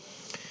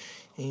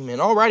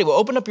Amen. All righty, well,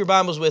 open up your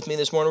Bibles with me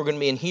this morning. We're going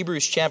to be in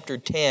Hebrews chapter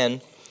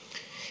 10.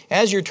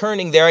 As you're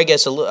turning there, I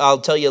guess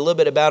I'll tell you a little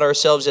bit about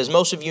ourselves. As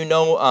most of you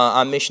know,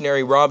 I'm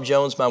missionary Rob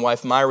Jones. My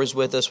wife Myra's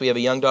with us. We have a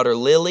young daughter,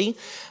 Lily.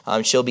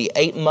 She'll be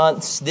 8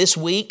 months this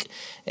week.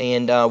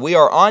 And we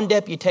are on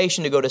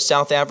deputation to go to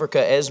South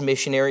Africa as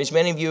missionaries.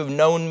 Many of you have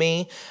known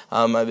me.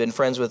 I've been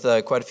friends with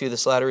quite a few of the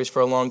Slatterys for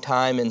a long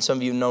time, and some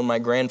of you have known my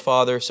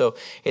grandfather. So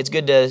it's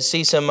good to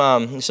see some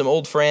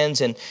old friends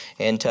and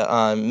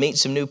to meet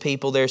some new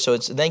people there. So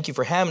thank you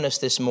for having us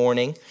this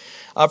morning.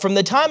 From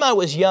the time I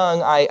was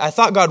young, I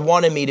thought God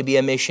wanted me to be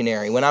a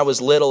missionary. When I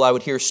was little, I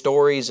would hear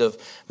stories of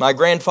my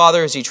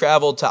grandfather as he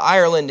traveled to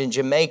Ireland and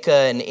Jamaica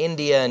and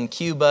India and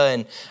Cuba.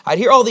 And I'd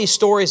hear all these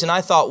stories, and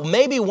I thought, well,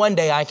 maybe one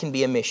day I can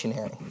be a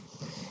missionary.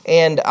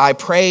 And I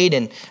prayed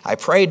and I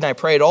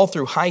prayed all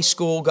through high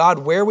school. God,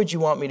 where would you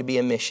want me to be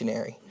a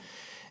missionary?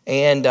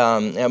 And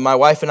my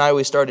wife and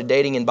I started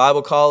dating in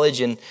Bible college,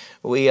 and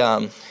we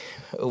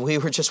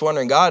were just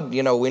wondering, God,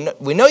 we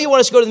know you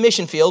want us to go to the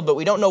mission field, but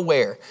we don't know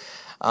where.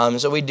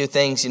 So we do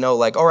things,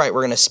 like, all right,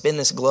 we're going to spin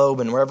this globe,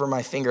 and wherever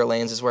my finger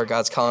lands is where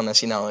God's calling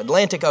us,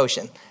 Atlantic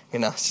Ocean,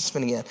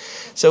 spin again.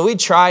 So we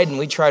tried and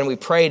we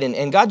prayed,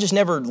 and God just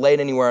never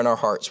laid anywhere in our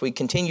hearts. We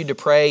continued to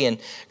pray and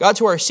got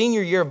to our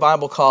senior year of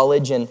Bible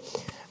college, and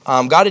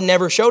God had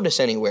never showed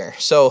us anywhere.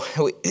 So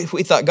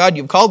we thought, God,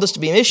 you've called us to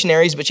be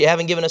missionaries, but you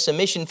haven't given us a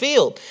mission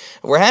field.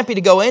 We're happy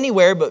to go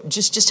anywhere, but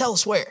just tell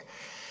us where.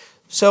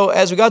 So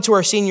as we got to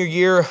our senior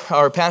year,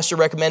 our pastor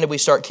recommended we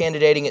start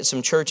candidating at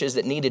some churches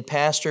that needed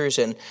pastors,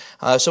 and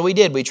so we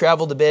did. We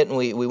traveled a bit, and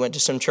we went to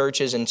some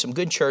churches, and some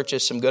good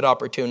churches, some good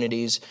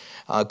opportunities,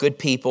 good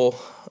people,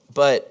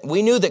 but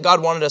we knew that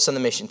God wanted us on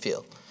the mission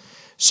field.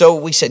 So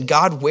we said,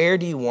 God, where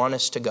do you want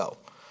us to go?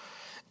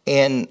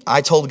 And I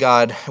told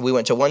God, we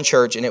went to one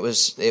church, and it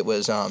was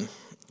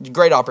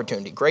great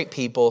opportunity, great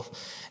people,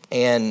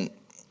 and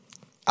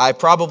I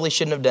probably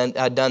shouldn't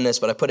have done this,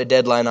 but I put a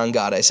deadline on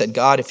God. I said,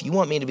 God, if you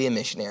want me to be a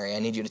missionary, I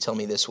need you to tell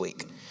me this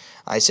week.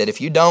 I said,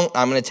 if you don't,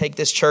 I'm going to take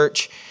this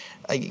church.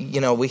 We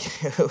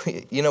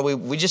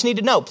just need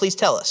to know. Please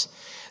tell us.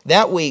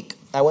 That week,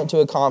 I went to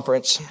a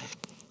conference,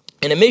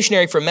 and a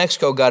missionary from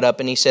Mexico got up,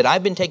 and he said,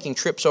 I've been taking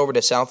trips over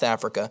to South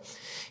Africa.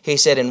 He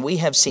said, and we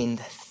have seen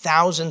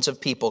thousands of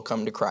people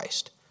come to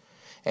Christ.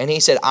 And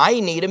he said, I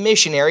need a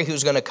missionary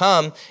who's going to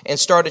come and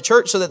start a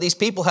church so that these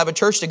people have a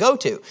church to go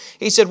to.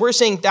 He said, we're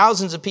seeing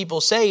thousands of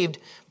people saved,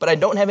 but I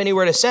don't have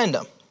anywhere to send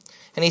them.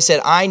 And he said,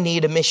 I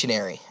need a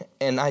missionary.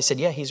 And I said,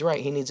 yeah, he's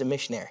right. He needs a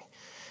missionary.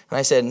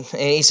 And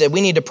he said,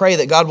 we need to pray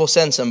that God will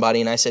send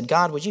somebody. And I said,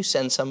 God, would you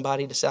send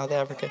somebody to South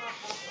Africa?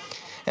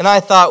 And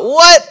I thought,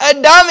 what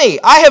a dummy.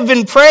 I have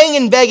been praying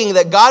and begging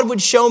that God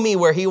would show me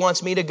where he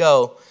wants me to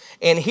go.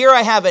 And here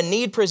I have a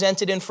need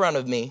presented in front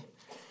of me.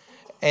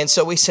 And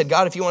so we said,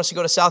 God, if you want us to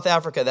go to South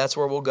Africa, that's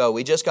where we'll go.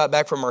 We just got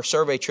back from our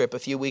survey trip a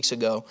few weeks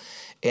ago,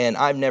 and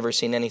I've never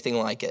seen anything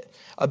like it.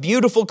 A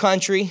beautiful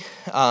country,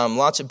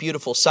 lots of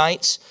beautiful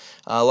sights,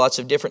 lots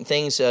of different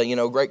things,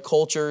 great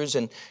cultures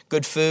and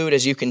good food.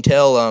 As you can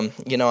tell,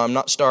 I'm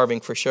not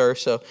starving for sure.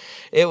 So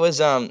it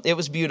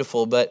was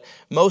beautiful. But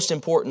most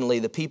importantly,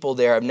 the people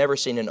there, I've never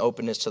seen an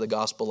openness to the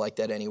gospel like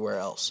that anywhere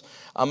else.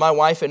 My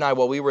wife and I,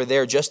 while we were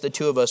there, just the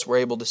two of us were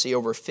able to see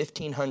over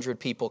 1,500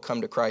 people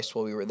come to Christ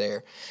while we were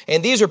there.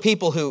 And these are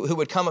people who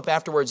would come up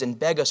afterwards and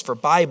beg us for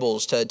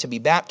Bibles to be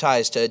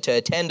baptized, to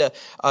attend.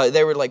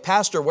 They were like,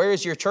 Pastor, where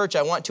is your church?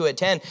 I want to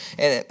attend.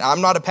 And I'm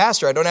not a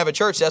pastor. I don't have a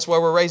church. That's why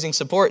we're raising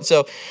support.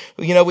 So,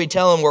 we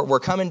tell them we're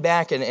coming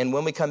back, and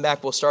when we come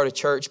back, we'll start a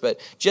church. But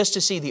just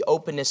to see the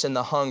openness and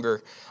the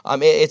hunger,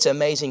 it's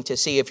amazing to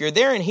see. If you're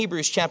there in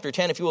Hebrews chapter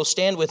 10, if you will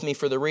stand with me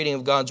for the reading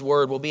of God's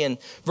word, we'll be in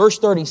verse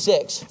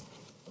 36. It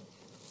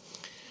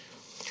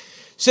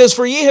says,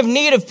 for ye have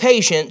need of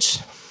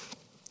patience,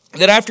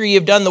 that after ye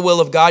have done the will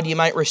of God, ye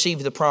might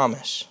receive the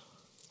promise.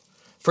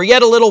 For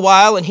yet a little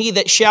while, and he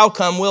that shall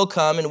come will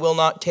come, and will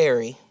not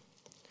tarry.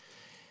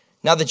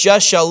 Now the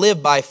just shall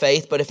live by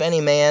faith, but if any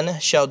man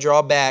shall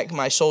draw back,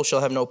 my soul shall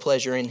have no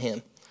pleasure in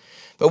him.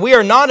 But we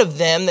are not of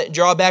them that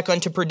draw back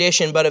unto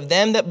perdition, but of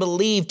them that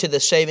believe to the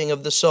saving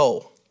of the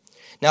soul.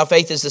 Now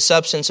faith is the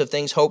substance of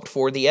things hoped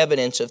for, the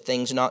evidence of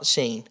things not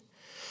seen.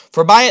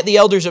 For by it the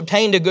elders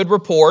obtained a good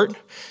report.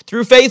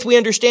 Through faith we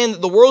understand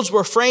that the worlds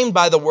were framed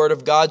by the word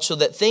of God, so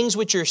that things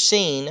which are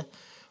seen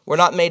were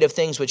not made of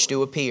things which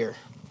do appear.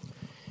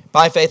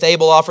 By faith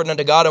Abel offered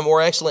unto God a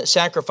more excellent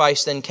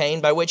sacrifice than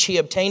Cain, by which he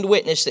obtained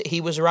witness that he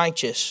was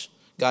righteous,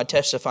 God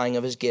testifying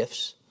of his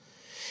gifts.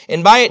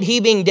 And by it he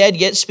being dead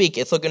yet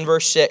speaketh. Look in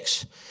verse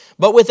 6.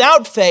 But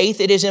without faith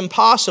it is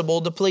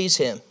impossible to please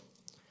him.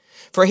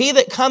 For he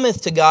that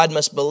cometh to God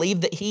must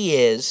believe that he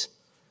is,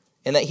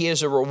 and that he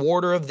is a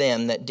rewarder of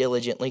them that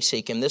diligently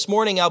seek him. This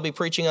morning I'll be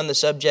preaching on the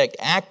subject,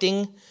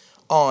 acting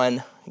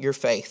on your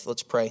faith.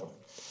 Let's pray.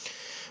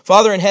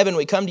 Father in heaven,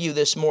 we come to you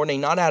this morning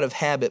not out of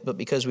habit, but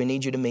because we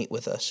need you to meet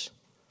with us.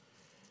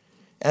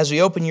 As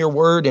we open your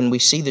word and we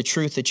see the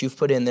truth that you've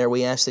put in there,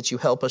 we ask that you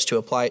help us to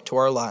apply it to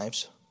our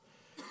lives.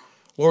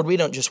 Lord, we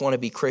don't just want to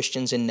be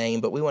Christians in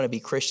name, but we want to be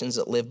Christians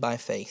that live by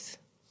faith.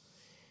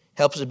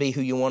 Help us to be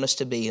who you want us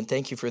to be. And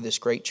thank you for this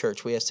great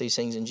church. We ask these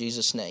things in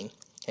Jesus' name.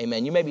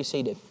 Amen. You may be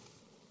seated.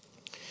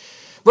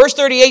 Verse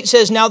 38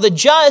 says, "Now the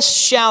just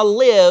shall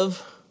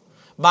live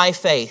by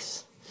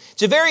faith."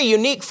 It's a very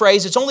unique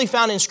phrase. It's only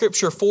found in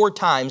Scripture 4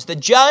 times. The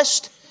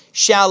just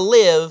shall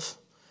live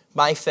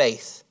by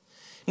faith.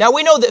 Now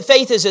we know that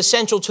faith is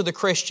essential to the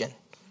Christian.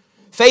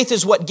 Faith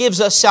is what gives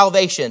us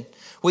salvation.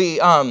 We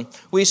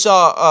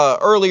saw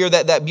earlier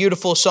that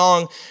beautiful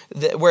song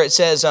where it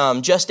says,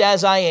 "Just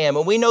as I am."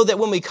 And we know that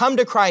when we come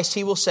to Christ,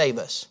 He will save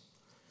us.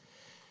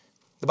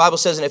 The Bible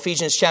says in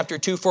Ephesians chapter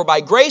 2, "For by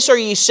grace are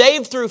ye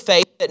saved through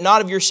faith, that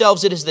not of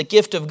yourselves it is the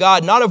gift of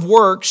God, not of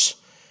works,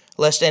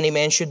 lest any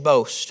man should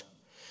boast."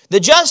 The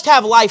just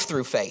have life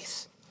through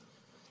faith.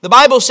 The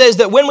Bible says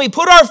that when we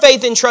put our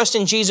faith and trust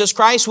in Jesus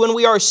Christ, when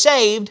we are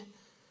saved,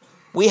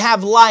 we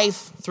have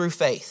life through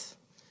faith.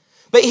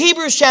 But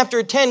Hebrews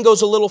chapter 10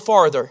 goes a little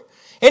farther.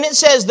 And it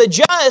says the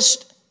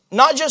just,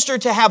 not just are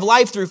to have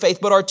life through faith,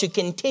 but are to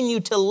continue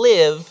to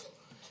live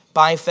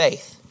by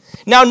faith.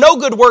 Now, no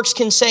good works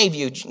can save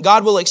you.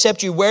 God will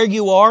accept you where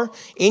you are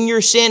in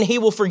your sin. He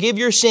will forgive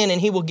your sin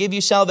and He will give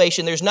you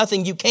salvation. There's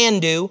nothing you can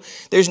do.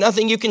 There's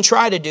nothing you can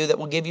try to do that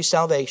will give you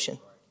salvation.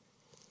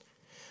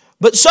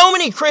 But so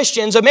many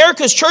Christians,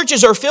 America's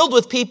churches are filled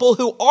with people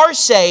who are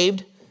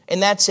saved,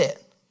 and that's it.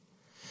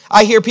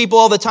 I hear people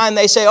all the time,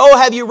 they say, "Oh,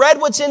 have you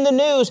read what's in the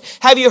news?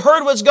 Have you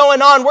heard what's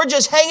going on? We're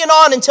just hanging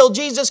on until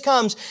Jesus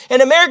comes."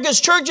 And America's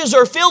churches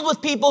are filled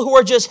with people who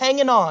are just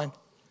hanging on.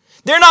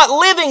 They're not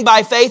living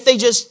by faith, they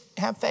just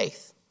have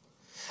faith.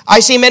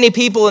 I see many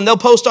people, and they'll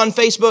post on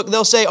Facebook,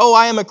 they'll say, "Oh,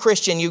 I am a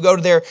Christian." You go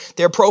to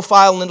their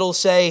profile and it'll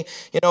say,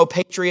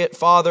 Patriot,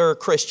 Father,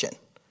 Christian.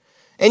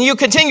 And you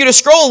continue to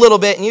scroll a little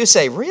bit and you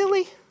say,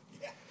 "Really?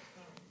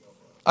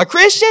 A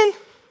Christian?"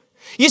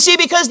 You see,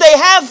 because they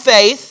have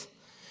faith,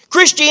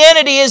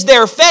 Christianity is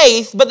their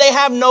faith, but they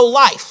have no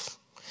life.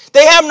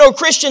 They have no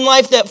Christian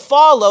life that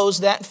follows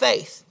that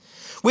faith.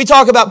 We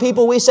talk about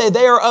people, we say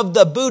they are of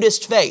the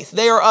Buddhist faith.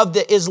 They are of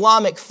the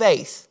Islamic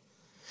faith.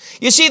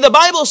 You see, the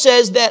Bible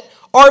says that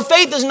our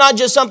faith is not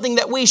just something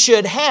that we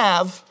should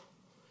have,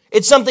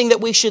 it's something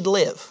that we should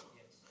live.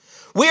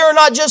 We are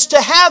not just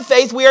to have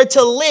faith, we are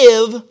to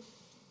live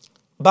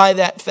by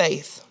that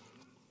faith.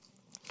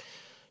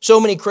 So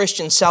many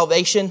Christians,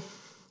 salvation,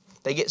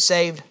 they get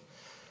saved.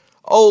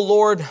 "Oh,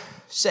 Lord,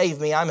 save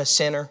me, I'm a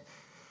sinner.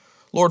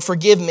 Lord,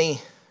 forgive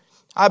me.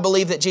 I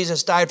believe that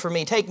Jesus died for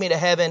me. Take me to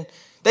heaven."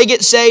 They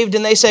get saved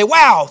and they say,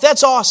 "Wow,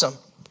 that's awesome."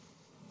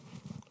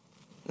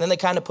 And then they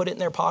kind of put it in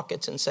their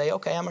pockets and say,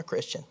 "Okay, I'm a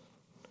Christian."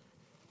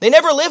 They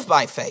never live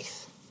by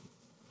faith.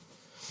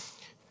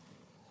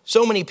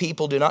 So many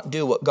people do not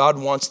do what God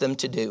wants them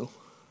to do.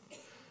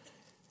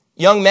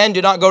 Young men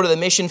do not go to the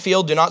mission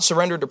field, do not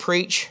surrender to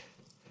preach.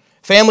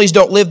 Families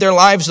don't live their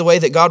lives the way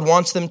that God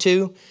wants them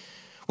to.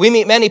 We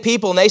meet many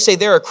people and they say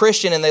they're a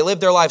Christian and they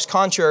live their lives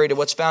contrary to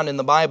what's found in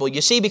the Bible.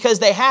 You see, because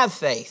they have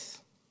faith,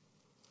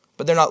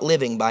 but they're not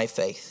living by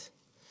faith.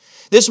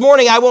 This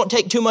morning, I won't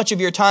take too much of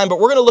your time, but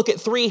we're going to look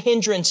at 3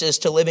 hindrances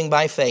to living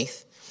by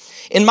faith.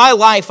 In my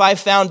life,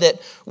 I've found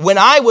that when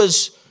I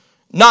was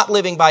not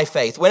living by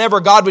faith, whenever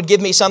God would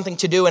give me something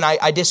to do and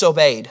I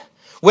disobeyed,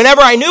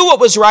 whenever I knew what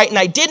was right and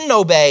I didn't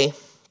obey,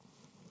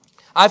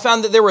 I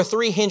found that there were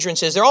 3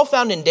 hindrances. They're all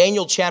found in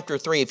Daniel chapter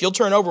 3. If you'll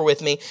turn over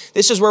with me,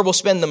 this is where we'll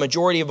spend the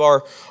majority of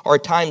our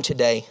time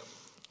today.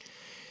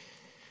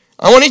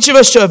 I want each of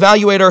us to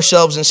evaluate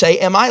ourselves and say,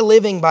 am I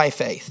living by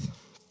faith?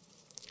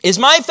 Is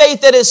my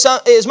faith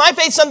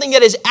something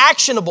that is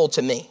actionable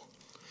to me?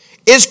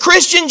 Is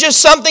Christian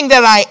just something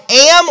that I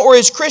am, or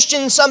is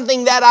Christian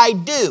something that I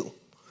do?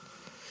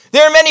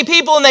 There are many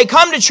people and they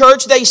come to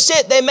church, they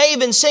sit, they may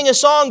even sing a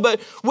song,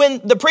 but when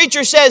the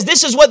preacher says,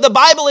 this is what the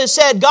Bible has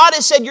said, God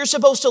has said you're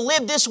supposed to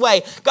live this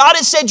way. God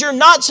has said you're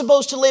not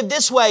supposed to live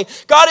this way.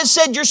 God has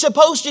said you're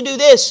supposed to do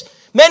this.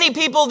 Many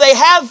people, they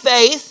have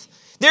faith.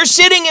 They're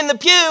sitting in the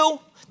pew.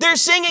 They're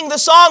singing the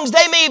songs.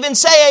 They may even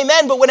say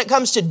amen, but when it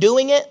comes to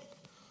doing it,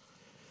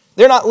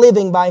 they're not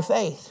living by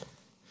faith.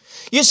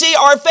 You see,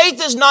 our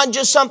faith is not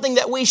just something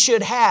that we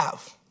should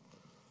have.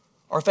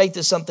 Our faith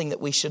is something that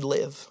we should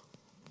live.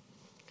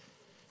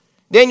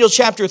 Daniel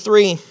chapter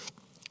 3,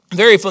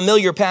 very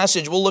familiar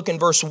passage. We'll look in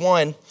verse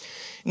 1.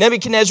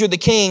 Nebuchadnezzar the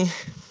king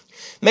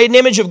made an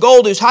image of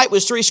gold whose height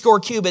was 70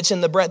 cubits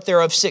and the breadth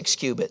thereof 6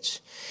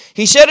 cubits.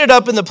 He set it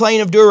up in the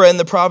plain of Dura in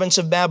the province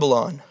of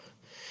Babylon.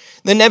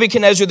 Then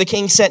Nebuchadnezzar the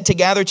king sent to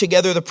gather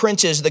together the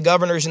princes, the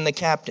governors, and the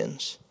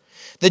captains,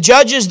 the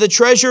judges, the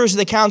treasurers,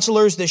 the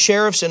counselors, the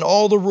sheriffs, and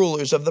all the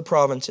rulers of the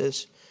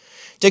provinces,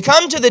 to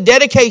come to the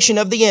dedication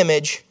of the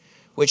image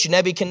which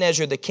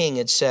Nebuchadnezzar the king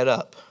had set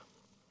up.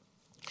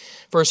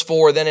 Verse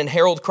 4, then an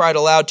herald cried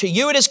aloud, to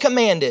you it is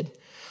commanded,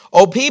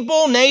 O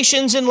people,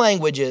 nations, and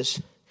languages,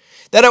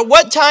 that at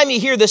what time you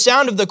hear the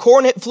sound of the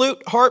cornet,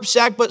 flute, harp,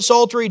 sackbut,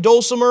 psaltery,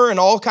 dulcimer, and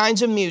all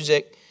kinds of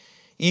music,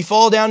 ye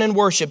fall down and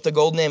worship the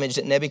golden image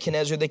that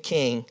Nebuchadnezzar the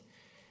king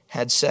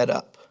had set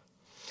up.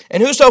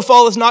 And whoso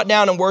falleth not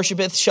down and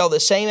worshipeth shall the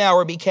same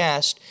hour be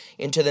cast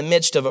into the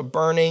midst of a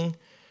burning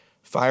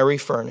fiery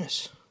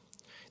furnace.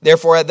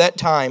 Therefore at that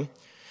time,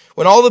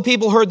 when all the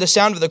people heard the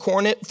sound of the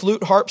cornet,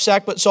 flute, harp,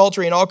 sackbut,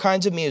 psaltery, and all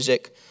kinds of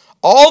music,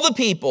 all the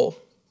people,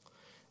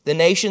 the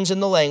nations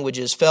and the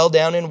languages, fell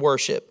down and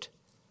worshipped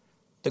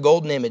the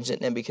golden image that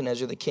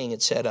Nebuchadnezzar the king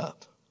had set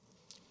up.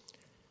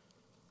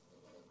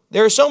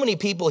 There are so many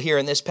people here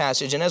in this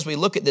passage, and as we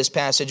look at this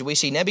passage, we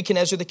see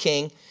Nebuchadnezzar the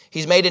king.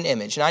 He's made an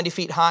image, 90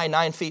 feet high,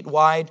 9 feet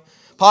wide,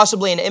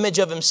 possibly an image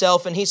of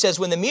himself. And he says,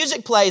 when the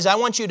music plays, I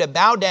want you to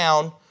bow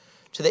down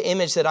to the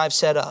image that I've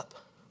set up.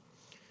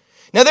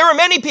 Now, there were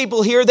many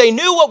people here. They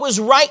knew what was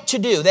right to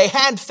do. They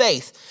had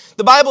faith.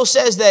 The Bible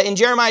says that in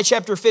Jeremiah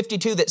chapter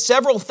 52 that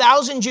several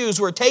thousand Jews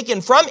were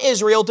taken from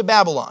Israel to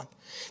Babylon.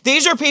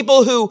 These are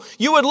people who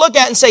you would look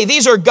at and say,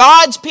 these are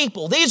God's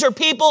people. These are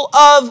people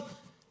of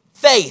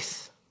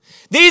faith.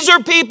 These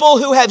are people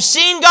who have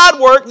seen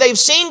God work. They've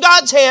seen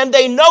God's hand.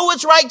 They know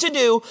what's right to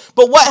do.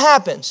 But what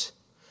happens?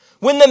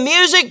 When the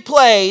music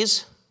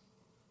plays,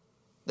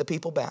 the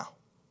people bow.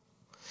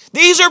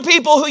 These are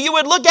people who you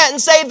would look at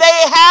and say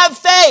they have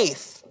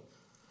faith,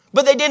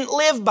 but they didn't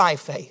live by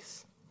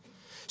faith.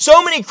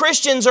 So many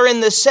Christians are in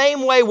the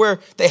same way where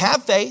they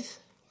have faith,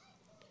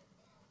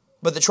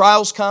 but the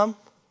trials come,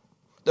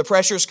 the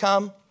pressures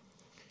come,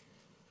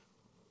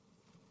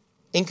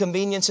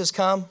 inconveniences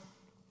come.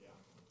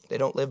 They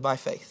don't live by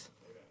faith.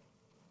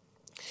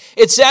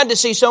 It's sad to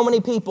see so many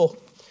people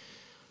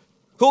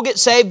who'll get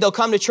saved, they'll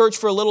come to church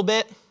for a little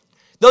bit,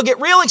 they'll get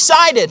real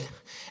excited.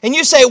 And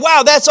you say,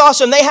 wow, that's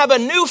awesome. They have a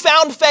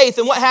newfound faith.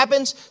 And what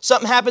happens?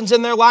 Something happens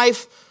in their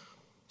life.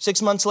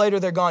 6 months later,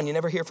 they're gone. You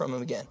never hear from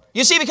them again.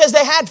 You see, because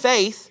they had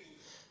faith,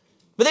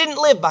 but they didn't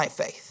live by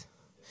faith.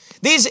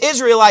 These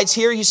Israelites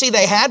here, you see,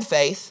 they had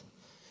faith.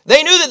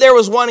 They knew that there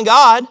was one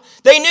God.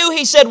 They knew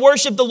He said,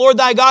 worship the Lord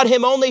thy God,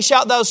 Him only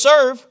shalt thou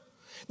serve.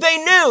 They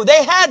knew,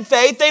 they had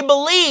faith, they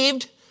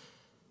believed.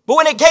 But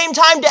when it came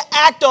time to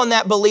act on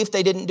that belief,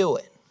 they didn't do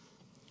it.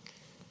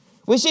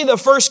 We see the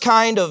first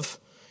kind of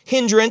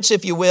hindrance,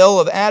 if you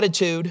will, of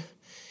attitude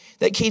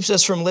that keeps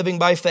us from living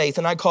by faith,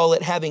 and I call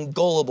it having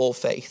gullible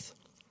faith.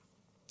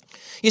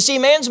 You see,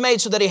 man's made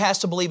so that he has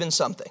to believe in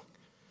something.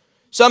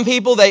 Some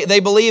people, they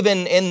believe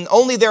in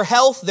only their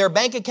health, their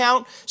bank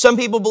account. Some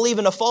people believe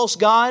in a false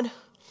god.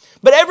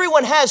 But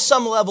everyone has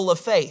some level of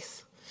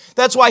faith.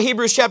 That's why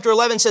Hebrews chapter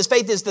 11 says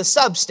faith is the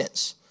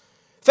substance.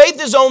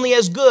 Faith is only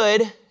as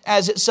good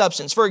as its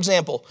substance. For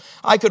example,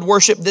 I could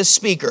worship this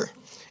speaker,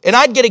 and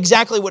I'd get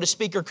exactly what a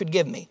speaker could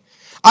give me.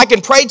 I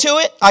can pray to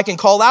it, I can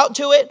call out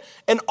to it,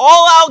 and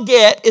all I'll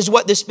get is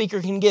what this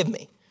speaker can give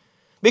me.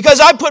 Because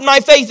I put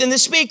my faith in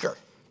this speaker.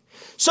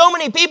 So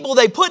many people,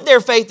 they put their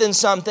faith in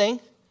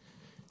something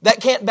that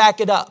can't back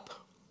it up.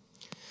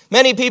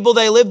 Many people,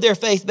 they live their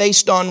faith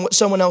based on what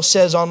someone else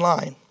says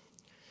online.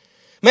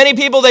 Many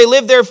people, they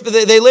live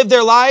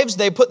their lives,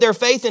 they put their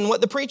faith in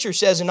what the preacher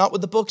says and not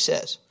what the book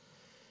says.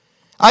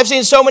 I've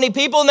seen so many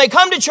people, and they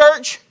come to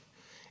church,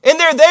 and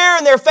they're there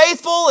and they're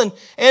faithful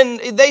and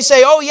they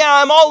say, oh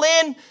yeah, I'm all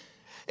in.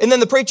 And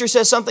then the preacher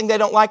says something they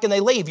don't like and they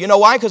leave. You know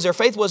why? Because their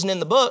faith wasn't in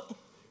the book.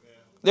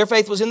 Their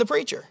faith was in the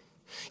preacher.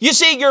 You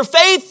see, your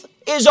faith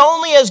is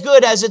only as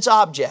good as its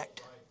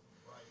object.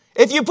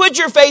 If you put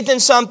your faith in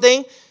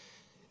something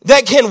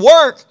that can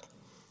work,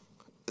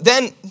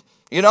 then,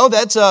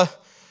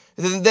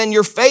 then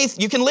your faith,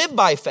 you can live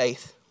by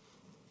faith.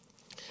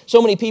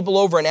 So many people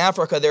over in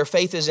Africa, their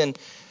faith is in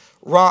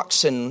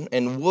rocks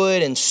and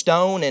wood and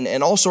stone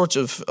and all sorts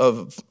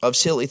of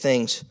silly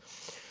things.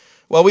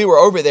 While we were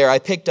over there, I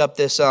picked up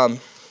this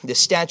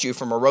statue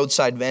from a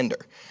roadside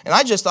vendor. And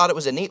I just thought it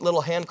was a neat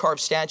little hand-carved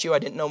statue. I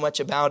didn't know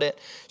much about it.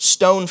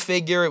 Stone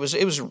figure. It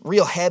was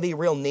real heavy,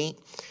 real neat.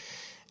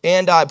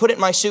 And I put it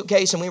in my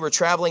suitcase, and we were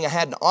traveling. I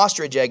had an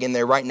ostrich egg in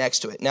there right next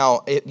to it.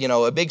 Now,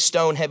 a big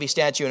stone, heavy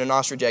statue and an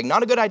ostrich egg,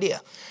 not a good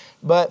idea.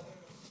 But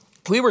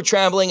we were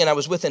traveling, and I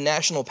was with a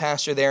national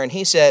pastor there, and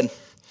he said,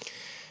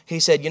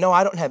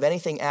 I don't have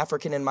anything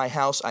African in my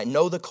house. I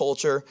know the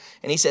culture.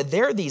 And he said,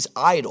 there are these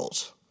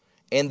idols,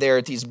 and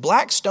they're these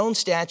black stone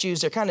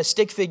statues. They're kind of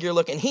stick figure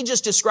looking. He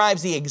just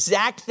describes the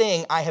exact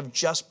thing I have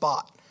just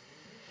bought.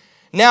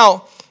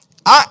 Now,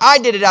 I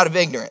did it out of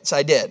ignorance.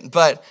 I did.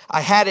 But I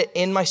had it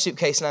in my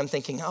suitcase, and I'm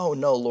thinking, oh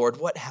no, Lord,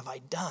 what have I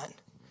done?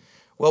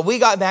 Well, we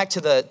got back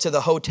to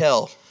the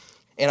hotel,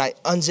 and I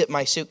unzipped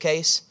my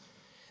suitcase.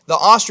 The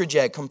ostrich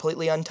egg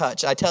completely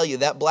untouched. I tell you,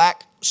 that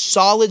black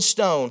solid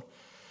stone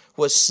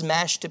was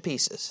smashed to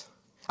pieces.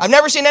 I've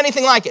never seen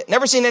anything like it.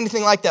 Never seen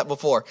anything like that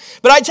before.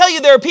 But I tell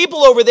you, there are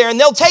people over there, and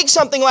they'll take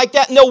something like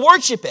that, and they'll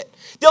worship it.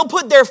 They'll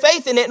put their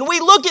faith in it, and we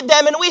look at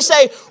them, and we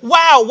say,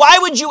 wow, why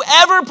would you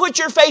ever put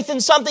your faith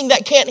in something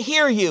that can't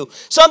hear you,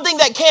 something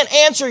that can't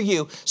answer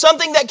you,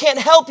 something that can't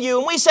help you?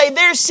 And we say,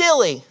 they're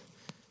silly.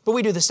 But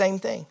we do the same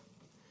thing.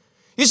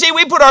 You see,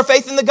 we put our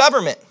faith in the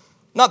government,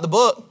 not the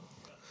book.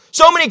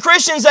 So many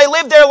Christians, they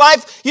live their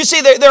life, you see,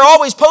 they're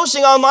always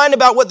posting online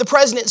about what the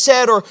president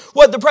said or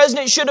what the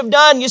president should have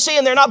done, you see,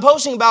 and they're not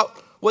posting about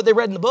what they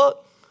read in the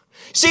book.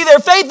 See, their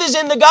faith is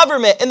in the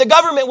government, and the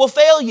government will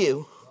fail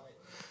you.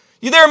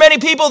 There are many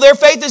people, their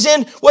faith is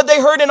in what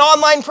they heard an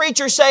online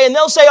preacher say, and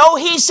they'll say, oh,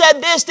 he said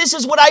this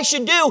is what I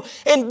should do.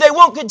 And they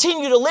won't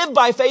continue to live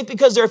by faith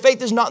because their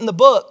faith is not in the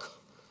book.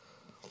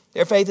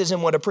 Their faith is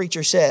in what a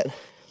preacher said.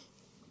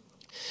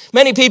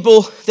 Many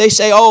people, they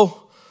say,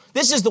 oh,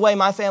 this is the way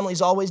my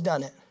family's always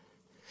done it.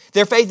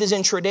 Their faith is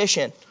in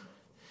tradition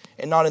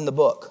and not in the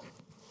book.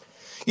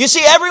 You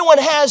see, everyone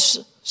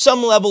has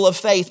some level of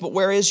faith, but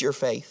where is your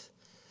faith?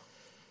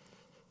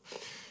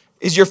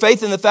 Is your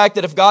faith in the fact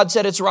that if God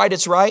said it's right,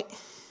 it's right?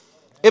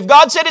 If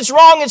God said it's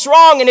wrong, it's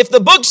wrong. And if the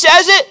book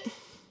says it,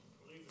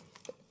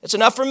 it's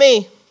enough for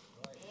me.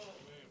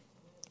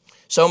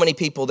 So many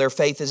people, their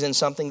faith is in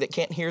something that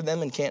can't hear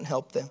them and can't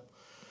help them.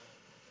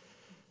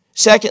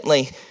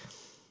 Secondly,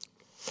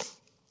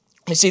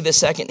 we see the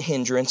second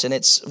hindrance, and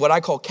it's what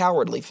I call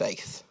cowardly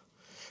faith.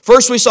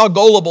 First, we saw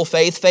gullible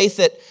faith, faith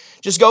that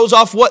just goes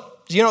off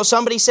what,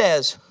 somebody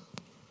says.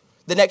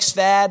 The next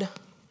fad,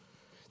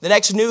 the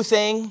next new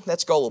thing,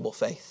 that's gullible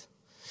faith.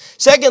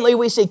 Secondly,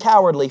 we see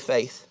cowardly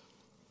faith.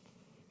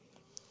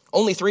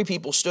 Only 3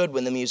 people stood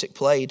when the music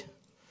played.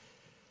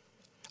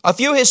 A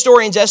few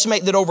historians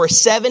estimate that over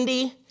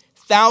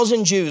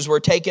 70,000 Jews were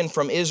taken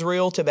from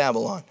Israel to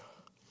Babylon.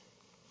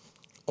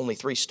 Only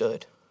 3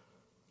 stood.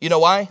 You know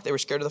why? They were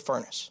scared of the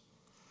furnace.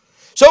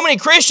 So many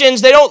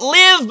Christians, they don't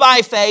live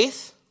by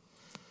faith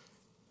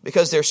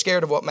because they're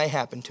scared of what may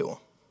happen to them.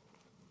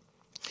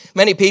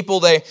 Many people,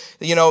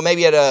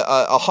 maybe at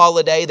a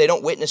holiday, they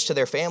don't witness to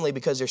their family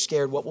because they're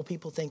scared, what will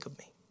people think of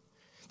me?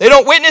 They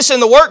don't witness in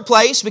the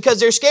workplace because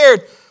they're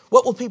scared,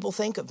 what will people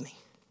think of me?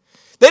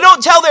 They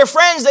don't tell their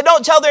friends, they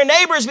don't tell their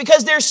neighbors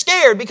because they're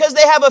scared, because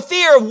they have a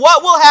fear of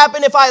what will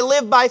happen if I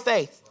live by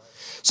faith.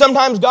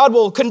 Sometimes God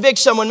will convict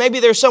someone. Maybe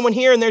there's someone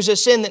here and there's a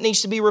sin that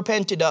needs to be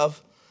repented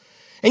of.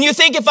 And you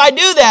think, if I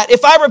do that,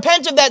 if I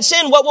repent of that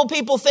sin, what will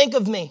people think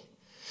of me?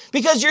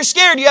 Because you're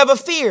scared, you have a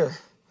fear.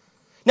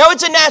 Now,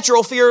 it's a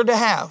natural fear to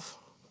have.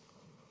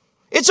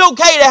 It's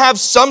okay to have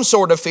some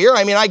sort of fear.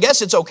 I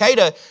guess it's okay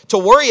to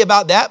worry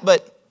about that,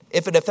 but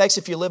if it affects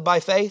if you live by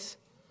faith,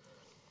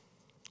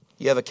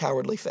 you have a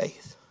cowardly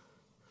faith.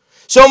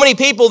 So many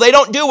people, they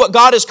don't do what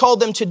God has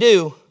called them to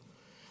do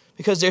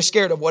because they're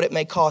scared of what it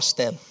may cost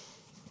them.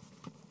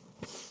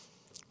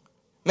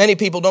 Many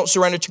people don't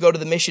surrender to go to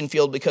the mission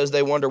field because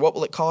they wonder, what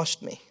will it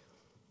cost me?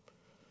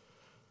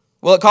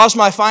 Will it cost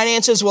my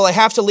finances? Will I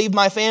have to leave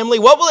my family?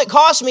 What will it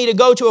cost me to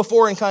go to a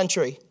foreign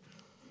country?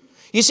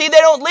 You see, they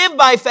don't live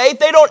by faith.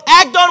 They don't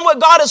act on what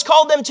God has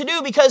called them to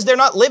do because they're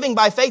not living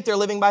by faith. They're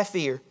living by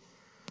fear.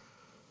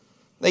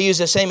 They use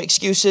the same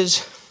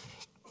excuses.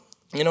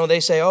 They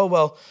say, oh,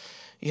 well,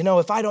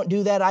 if I don't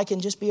do that, I can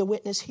just be a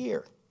witness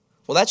here.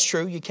 Well, that's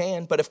true. You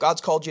can. But if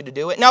God's called you to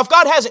do it. Now, if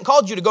God hasn't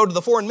called you to go to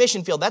the foreign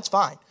mission field, that's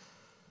fine.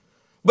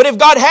 But if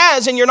God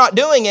has and you're not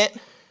doing it,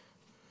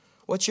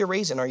 what's your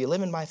reason? Are you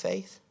living by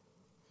faith?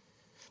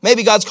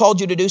 Maybe God's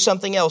called you to do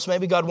something else.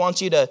 Maybe God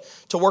wants you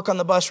to work on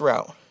the bus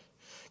route,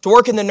 to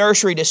work in the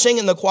nursery, to sing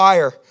in the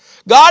choir.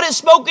 God has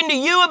spoken to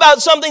you about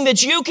something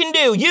that you can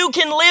do. You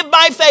can live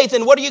by faith,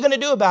 and what are you going to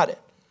do about it?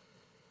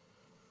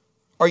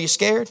 Are you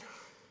scared?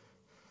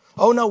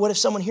 Oh no, what if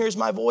someone hears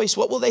my voice?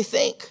 What will they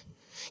think?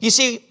 You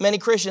see, many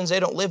Christians, they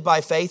don't live by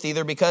faith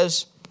either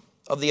because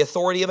of the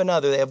authority of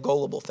another. They have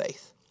gullible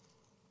faith.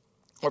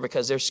 Or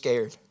because they're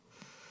scared.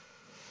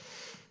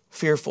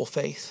 Fearful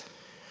faith.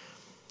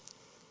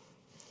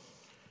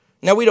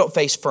 Now, we don't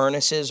face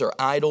furnaces or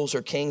idols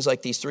or kings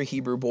like these 3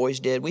 Hebrew boys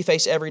did. We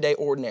face everyday,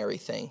 ordinary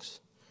things.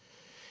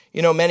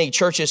 Many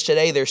churches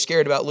today, they're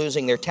scared about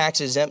losing their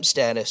tax-exempt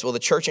status. Well, the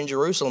church in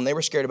Jerusalem, they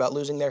were scared about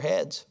losing their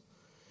heads.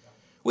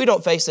 We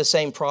don't face the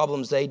same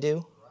problems they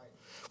do.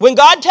 When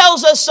God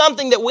tells us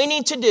something that we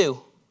need to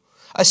do,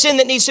 a sin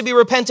that needs to be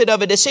repented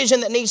of, a decision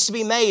that needs to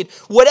be made,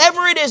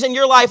 whatever it is in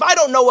your life, I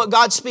don't know what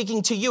God's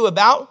speaking to you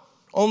about.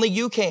 Only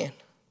you can.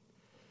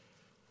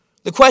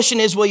 The question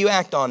is, will you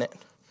act on it?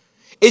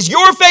 Is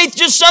your faith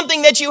just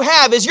something that you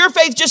have? Is your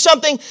faith just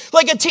something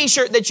like a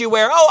t-shirt that you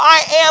wear? Oh,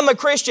 I am a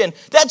Christian.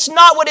 That's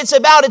not what it's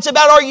about. It's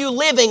about, are you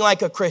living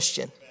like a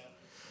Christian?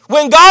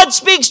 When God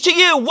speaks to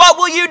you, what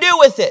will you do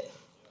with it?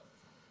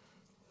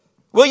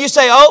 Will you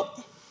say,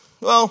 oh,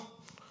 well,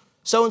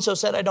 so-and-so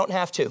said I don't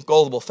have to.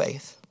 Gullible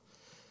faith.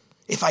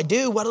 If I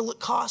do, what will it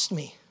cost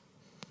me?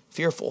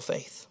 Fearful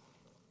faith.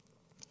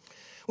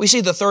 We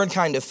see the third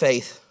kind of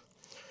faith,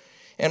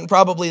 and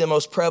probably the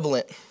most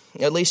prevalent,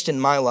 at least in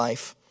my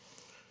life,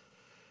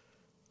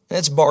 and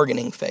it's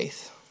bargaining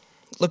faith.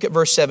 Look at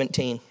verse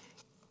 17.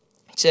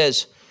 It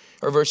says,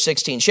 or verse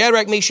 16,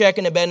 Shadrach, Meshach,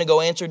 and Abednego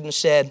answered and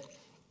said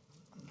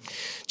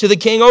to the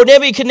king, O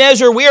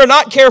Nebuchadnezzar, we are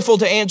not careful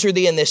to answer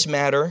thee in this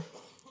matter.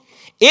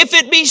 If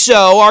it be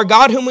so, our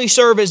God whom we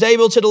serve is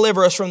able to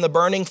deliver us from the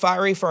burning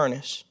fiery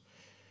furnace,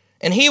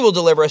 and he will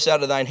deliver us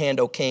out of thine hand,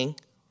 O king.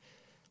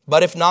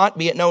 But if not,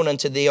 be it known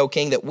unto thee, O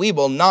king, that we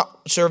will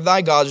not serve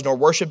thy gods, nor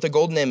worship the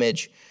golden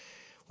image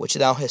which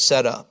thou hast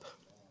set up.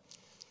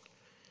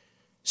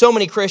 So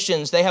many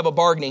Christians, they have a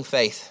bargaining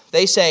faith.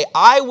 They say,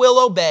 I will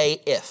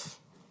obey if.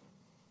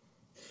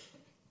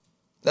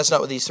 That's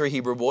not what these three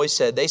Hebrew boys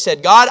said. They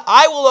said, God,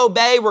 I will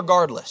obey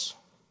regardless.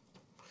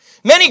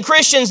 Many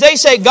Christians, they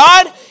say,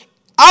 God,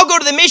 I'll go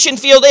to the mission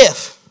field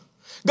if.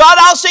 God,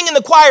 I'll sing in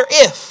the choir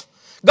if.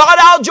 God,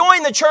 I'll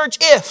join the church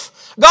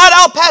if. God,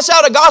 I'll pass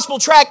out a gospel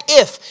tract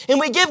if. And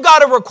we give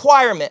God a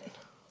requirement.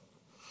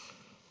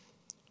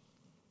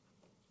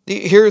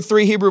 Here are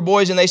three Hebrew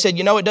boys, and they said,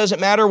 you know, it doesn't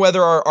matter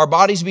whether our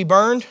bodies be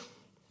burned.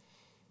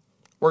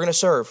 We're going to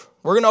serve.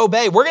 We're going to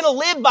obey. We're going to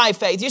live by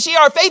faith. You see,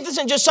 our faith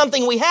isn't just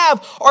something we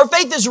have. Our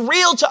faith is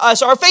real to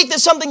us. Our faith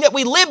is something that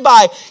we live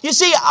by. You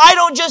see, I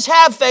don't just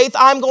have faith.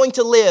 I'm going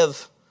to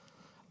live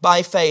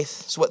by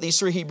faith. That's what these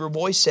three Hebrew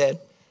boys said.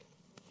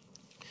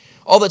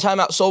 All the time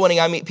out soul winning,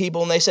 I meet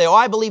people and they say, oh,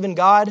 I believe in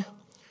God.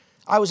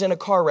 I was in a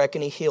car wreck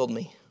and He healed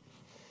me.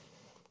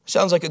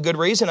 Sounds like a good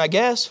reason, I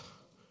guess.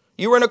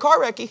 You were in a car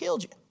wreck, He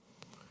healed you.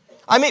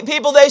 I meet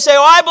people, they say,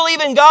 oh, I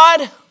believe in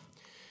God.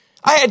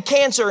 I had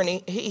cancer and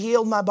He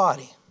healed my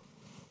body.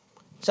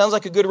 Sounds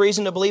like a good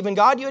reason to believe in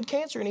God. You had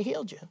cancer and He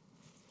healed you.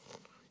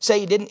 Say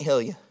He didn't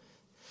heal you.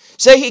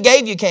 Say He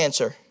gave you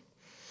cancer.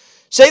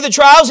 Say the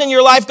trials in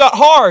your life got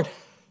hard.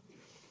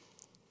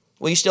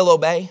 Will you still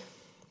obey?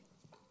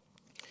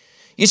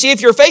 You see,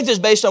 if your faith is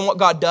based on what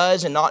God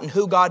does and not on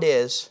who God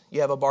is,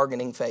 you have a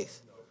bargaining faith.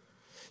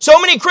 So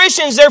many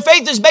Christians, their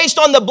faith is based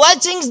on the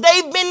blessings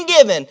they've been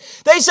given.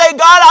 They say,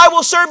 God, I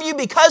will serve you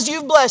because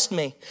you've blessed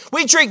me.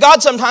 We treat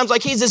God sometimes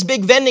like He's this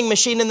big vending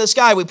machine in the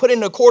sky. We put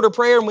in a quarter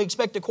prayer and we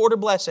expect a quarter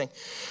blessing.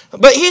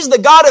 But He's the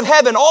God of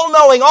heaven,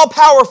 all-knowing,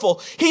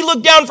 all-powerful. He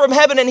looked down from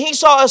heaven and He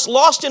saw us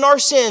lost in our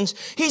sins.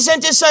 He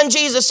sent His Son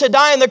Jesus to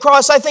die on the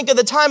cross. I think of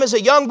the time as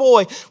a young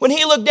boy when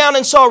He looked down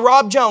and saw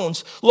Rob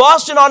Jones,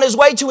 lost and on his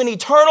way to an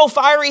eternal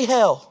fiery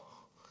hell.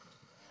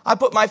 I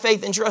put my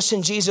faith and trust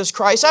in Jesus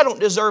Christ. I don't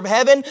deserve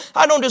heaven.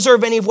 I don't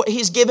deserve any of what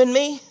He's given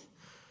me.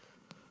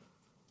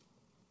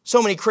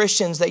 So many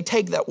Christians, they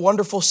take that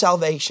wonderful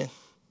salvation,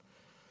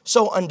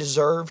 so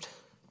undeserved,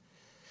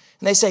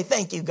 and they say,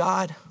 thank you,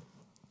 God.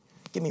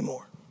 Give me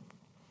more.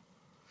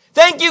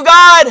 Thank you,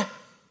 God.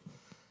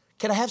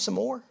 Can I have some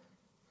more?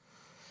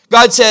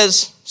 God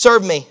says,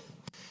 serve me.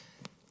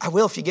 I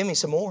will if you give me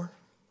some more.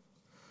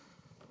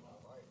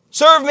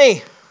 Serve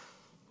me.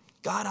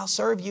 God, I'll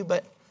serve you,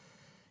 but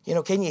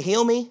can you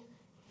heal me?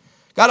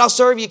 God, I'll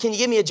serve you. Can you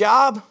give me a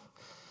job?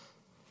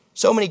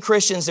 So many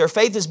Christians, their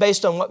faith is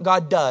based on what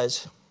God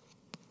does,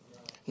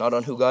 not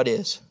on who God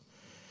is.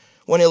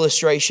 One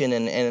illustration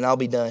and I'll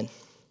be done.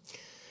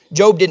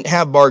 Job didn't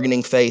have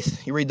bargaining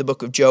faith. You read the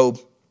book of Job.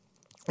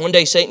 One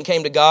day Satan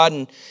came to God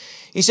and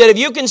he said,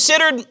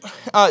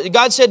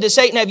 God said to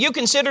Satan, have you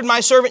considered my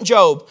servant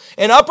Job,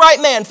 an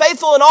upright man,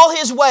 faithful in all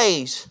his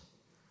ways?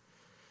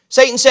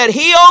 Satan said,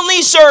 he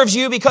only serves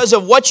you because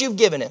of what you've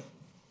given him.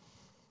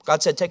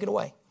 God said, take it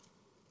away.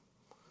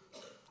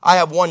 I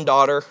have one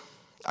daughter.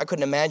 I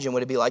couldn't imagine what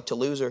it'd be like to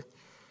lose her.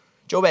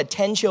 Job had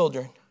 10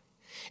 children.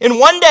 In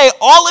one day,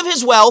 all of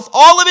his wealth,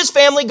 all of his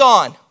family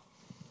gone.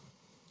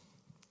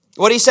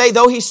 What did he say?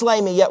 Though He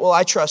slay me, yet will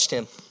I trust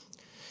Him.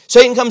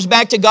 Satan comes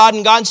back to God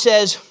and God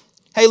says,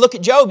 hey, look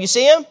at Job. You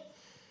see him?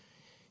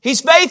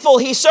 He's faithful.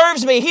 He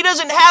serves me. He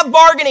doesn't have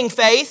bargaining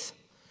faith.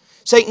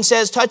 Satan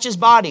says, touch his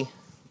body.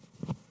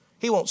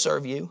 He won't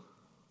serve you.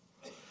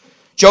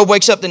 Job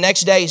wakes up the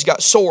next day, he's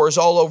got sores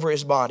all over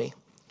his body.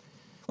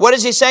 What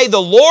does he say?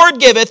 The Lord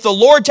giveth, the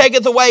Lord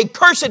taketh away.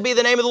 Cursed be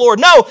the name of the Lord.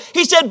 No,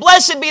 he said,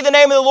 blessed be the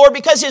name of the Lord,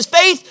 because his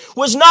faith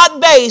was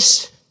not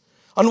based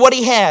on what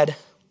he had.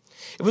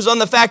 It was on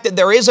the fact that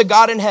there is a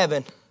God in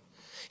heaven.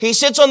 He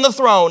sits on the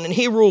throne and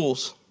He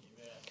rules.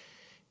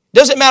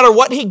 Doesn't matter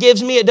what He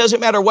gives me. It doesn't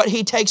matter what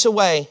He takes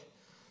away.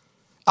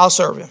 I'll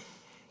serve Him.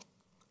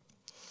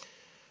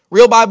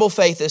 Real Bible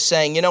faith is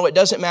saying, it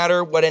doesn't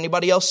matter what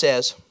anybody else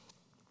says.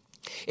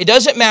 It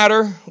doesn't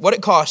matter what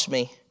it costs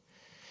me.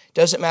 It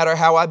doesn't matter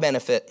how I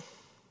benefit.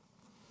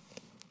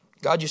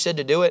 God, you said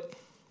to do it.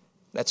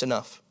 That's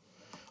enough.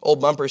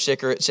 Old bumper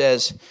sticker, it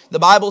says, the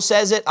Bible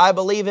says it, I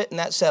believe it, and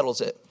that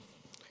settles it.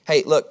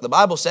 Hey, look, the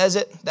Bible says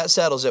it, that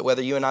settles it,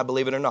 whether you and I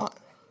believe it or not.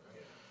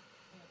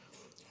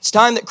 It's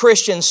time that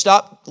Christians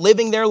stop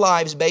living their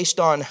lives based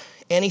on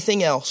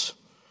anything else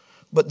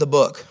but the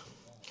book.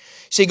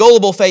 See,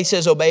 gullible faith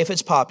says obey if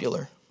it's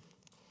popular.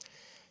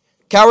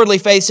 Cowardly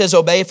faith says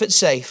obey if it's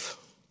safe.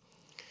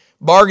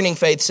 Bargaining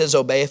faith says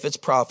obey if it's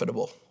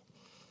profitable.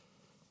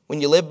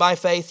 When you live by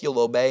faith, you'll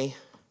obey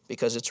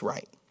because it's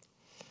right.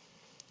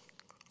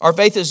 Our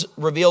faith is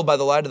revealed by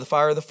the light of the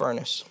fire of the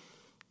furnace.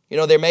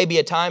 There may be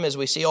a time as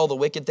we see all the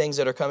wicked things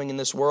that are coming in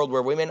this world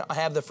where we may not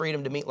have the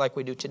freedom to meet like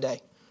we do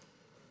today.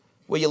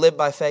 Will you live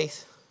by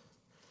faith?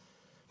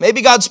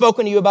 Maybe God's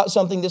spoken to you about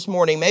something this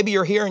morning. Maybe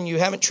you're here and you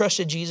haven't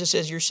trusted Jesus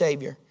as your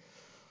Savior.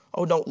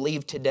 Oh, don't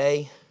leave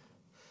today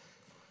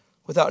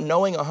without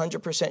knowing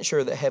 100%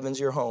 sure that heaven's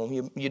your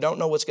home. You don't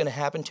know what's going to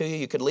happen to you.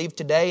 You could leave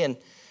today and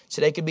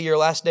today could be your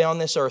last day on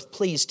this earth.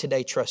 Please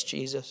today trust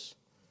Jesus.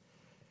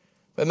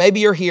 But maybe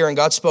you're here and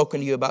God's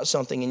spoken to you about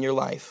something in your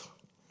life.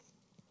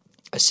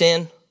 A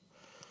sin,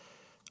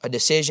 a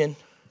decision,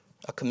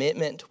 a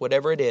commitment,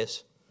 whatever it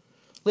is.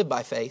 Live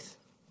by faith.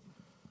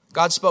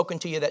 God's spoken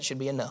to you, that should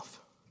be enough.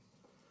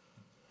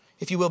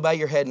 If you will, bow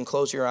your head and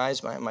close your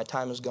eyes. My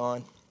time is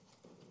gone.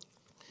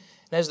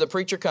 And as the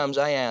preacher comes,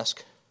 I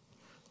ask,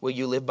 will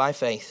you live by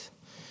faith?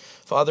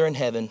 Father in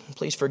heaven,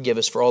 please forgive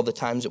us for all the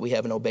times that we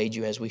haven't obeyed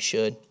you as we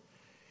should.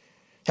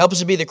 Help us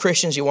to be the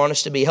Christians you want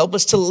us to be. Help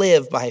us to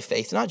live by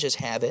faith, not just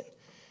have it,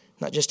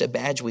 not just a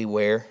badge we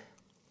wear,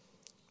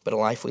 but a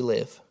life we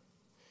live.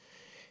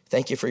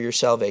 Thank you for your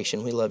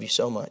salvation. We love you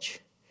so much.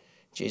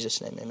 In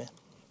Jesus' name, amen.